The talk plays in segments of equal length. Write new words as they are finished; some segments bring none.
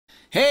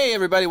Hey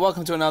everybody,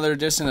 welcome to another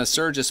edition of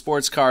Surge's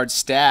Sports Card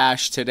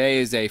Stash. Today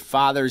is a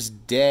Father's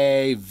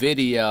Day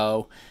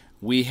video.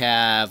 We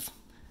have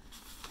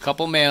a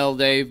couple mail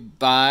day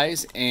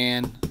buys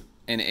and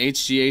an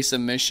HGA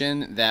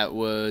submission that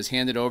was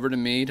handed over to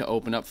me to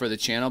open up for the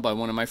channel by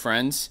one of my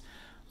friends.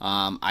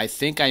 I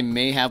think I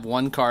may have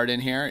one card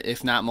in here.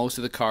 If not, most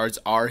of the cards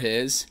are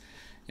his.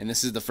 And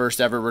this is the first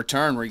ever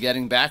return we're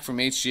getting back from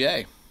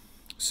HGA.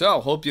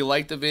 So, hope you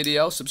liked the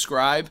video.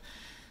 Subscribe.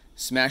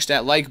 Smash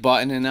that like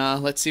button, and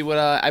let's see what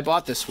I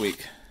bought this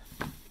week.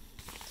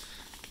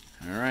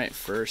 Alright,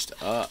 first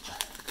up.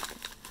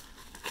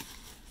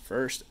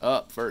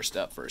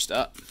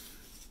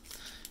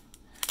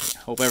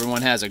 Hope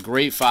everyone has a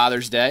great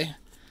Father's Day.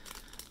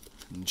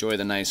 Enjoy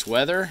the nice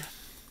weather.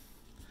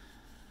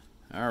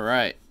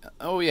 Alright.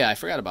 Oh yeah, I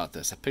forgot about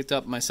this. I picked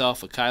up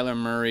myself a Kyler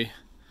Murray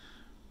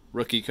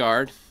rookie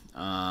card.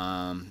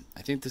 I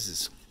think this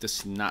is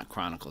not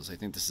Chronicles. I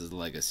think this is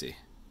Legacy.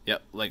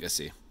 Yep,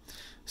 Legacy.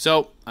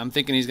 So, I'm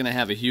thinking he's going to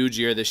have a huge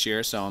year this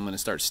year, so I'm going to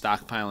start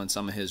stockpiling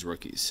some of his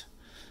rookies.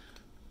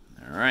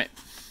 Alright.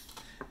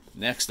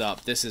 Next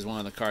up, this is one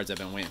of the cards I've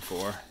been waiting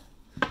for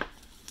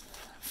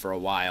a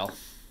while.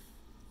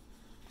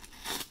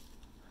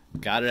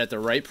 Got it at the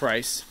right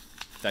price.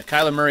 That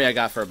Kyler Murray I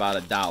got for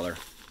about $1.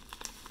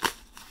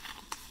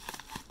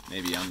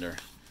 Maybe under.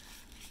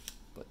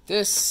 But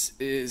this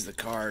is the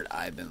card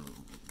I'm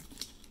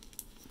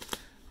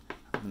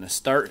going to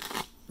start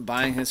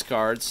buying his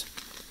cards.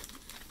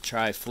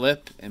 Try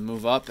flip and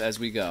move up as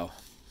we go.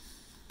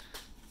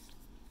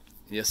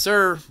 Yes,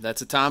 sir.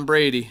 That's a Tom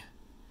Brady.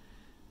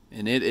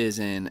 And it is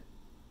in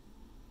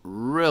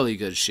really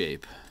good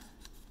shape.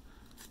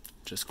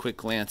 Just quick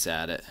glance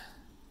at it.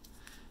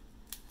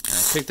 And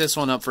I picked this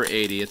one up for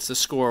 $80. It's the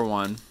score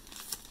one.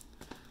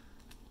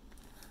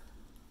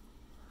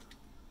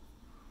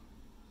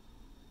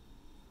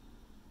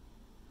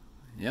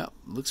 Yep,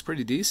 looks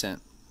pretty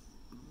decent.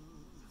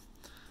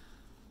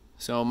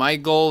 So my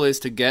goal is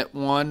to get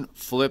one,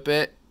 flip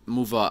it,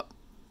 move up,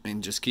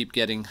 and just keep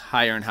getting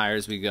higher and higher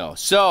as we go.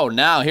 So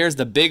now here's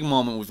the big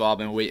moment we've all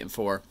been waiting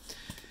for.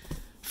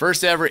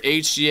 First ever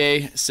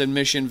HGA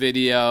submission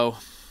video.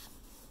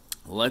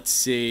 Let's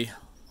see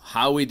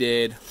how we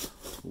did,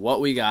 what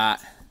we got.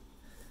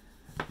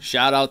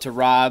 Shout out to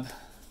Rob.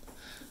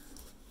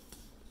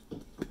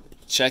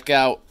 Check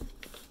out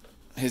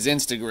his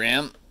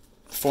Instagram,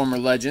 Former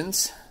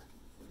Legends.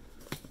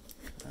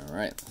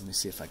 Alright, let me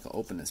see if I can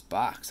open this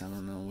box. I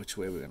don't know which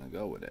way we're going to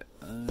go with it.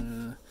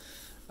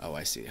 Oh,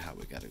 I see how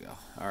we got to go.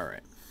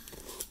 Alright.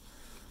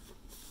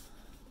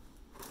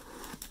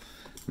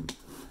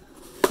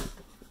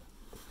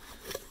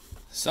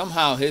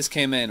 Somehow his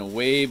came in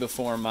way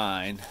before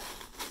mine.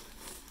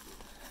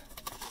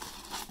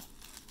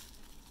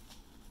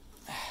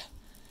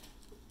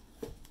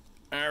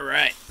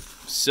 Alright,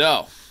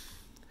 so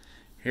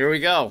here we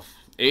go.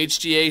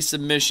 HGA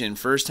submission,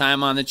 first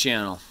time on the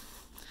channel.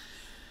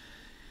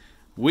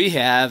 We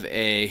have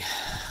a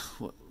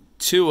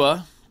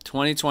Tua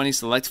 2020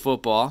 Select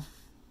Football.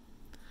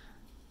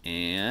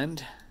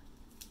 And,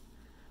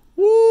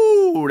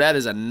 woo, that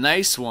is a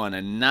nice one.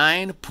 A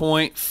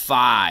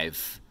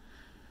 9.5.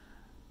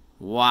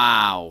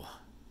 Wow.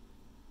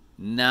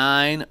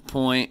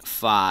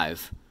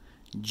 9.5.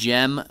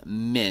 Gem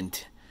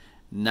Mint.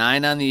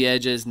 9 on the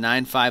edges,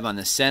 9.5 on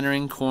the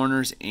centering,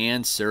 corners,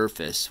 and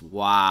surface.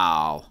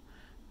 Wow.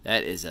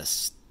 That is a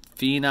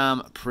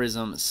Phenom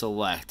Prism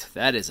Select.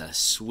 That is a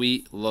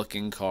sweet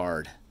looking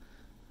card.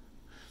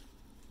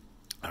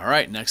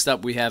 Alright, next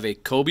up we have a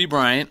Kobe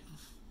Bryant.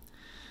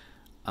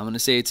 I'm going to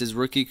say it's his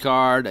rookie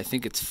card. I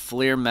think it's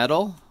Flare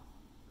Metal.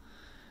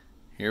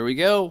 Here we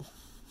go.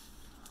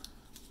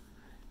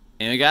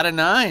 And we got a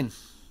 9.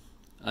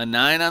 A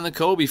 9 on the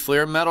Kobe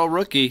Flare Metal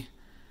rookie.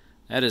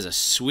 That is a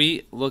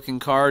sweet looking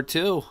card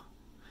too.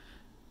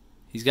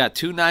 He's got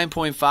two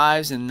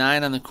 9.5s and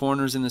 9 on the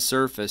corners and the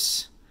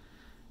surface.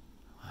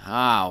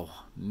 Wow.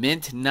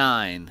 Mint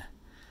 9.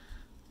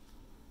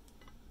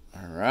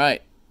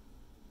 Alright.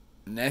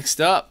 Next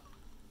up.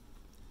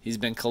 He's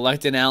been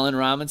collecting Allen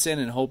Robinson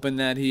and hoping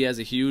that he has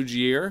a huge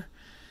year.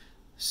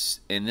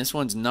 And this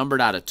one's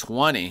numbered out of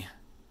 20.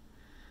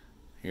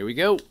 Here we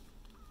go.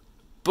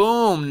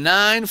 Boom.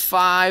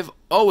 9.5.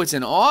 Oh, it's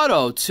an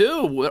auto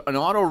too. An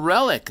auto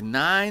relic.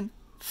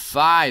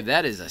 9.5.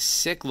 That is a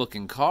sick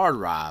looking card,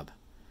 Rob.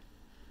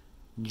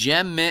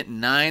 Gem Mint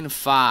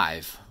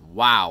 9.5.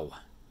 Wow.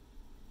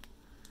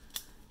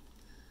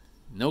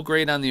 No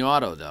grade on the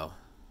auto, though.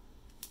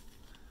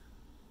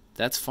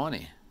 That's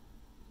funny.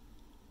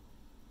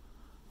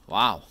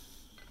 Wow.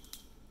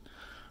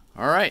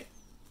 All right.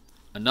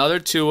 Another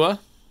Tua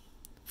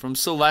from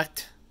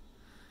Select.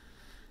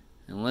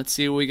 And let's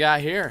see what we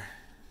got here.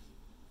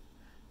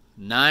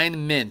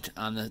 9 mint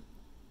on the...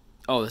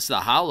 Oh, this is the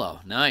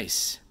hollow.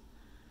 Nice.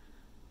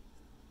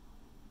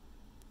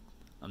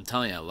 I'm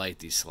telling you, I like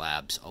these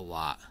slabs a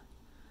lot.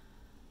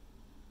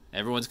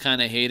 Everyone's kind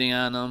of hating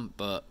on them,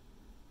 but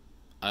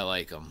I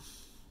like them.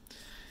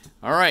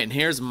 All right, and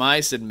here's my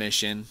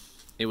submission.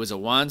 It was a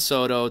Juan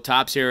Soto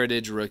Topps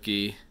Heritage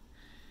rookie.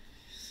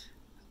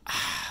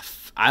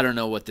 I don't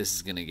know what this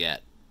is going to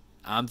get.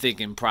 I'm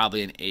thinking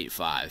probably an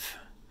 8-5.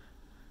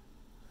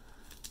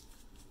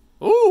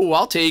 Ooh,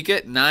 I'll take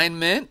it. 9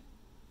 mint.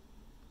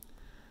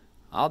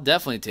 I'll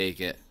definitely take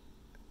it.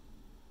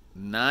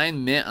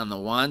 9 mint on the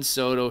Juan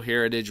Soto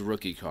Heritage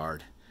rookie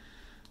card.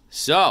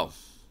 So,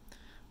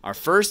 our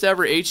first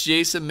ever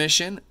HGA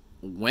submission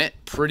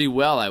went pretty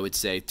well, I would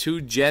say. 2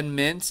 gen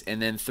mints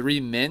and then 3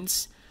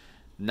 mints,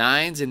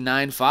 9s and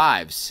 9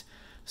 5s.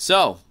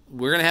 So,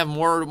 we're going to have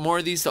more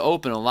of these to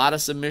open. A lot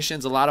of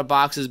submissions, a lot of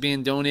boxes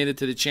being donated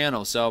to the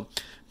channel. So,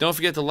 don't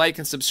forget to like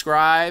and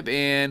subscribe,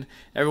 and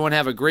everyone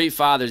have a great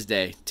Father's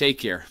Day. Take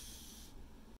care.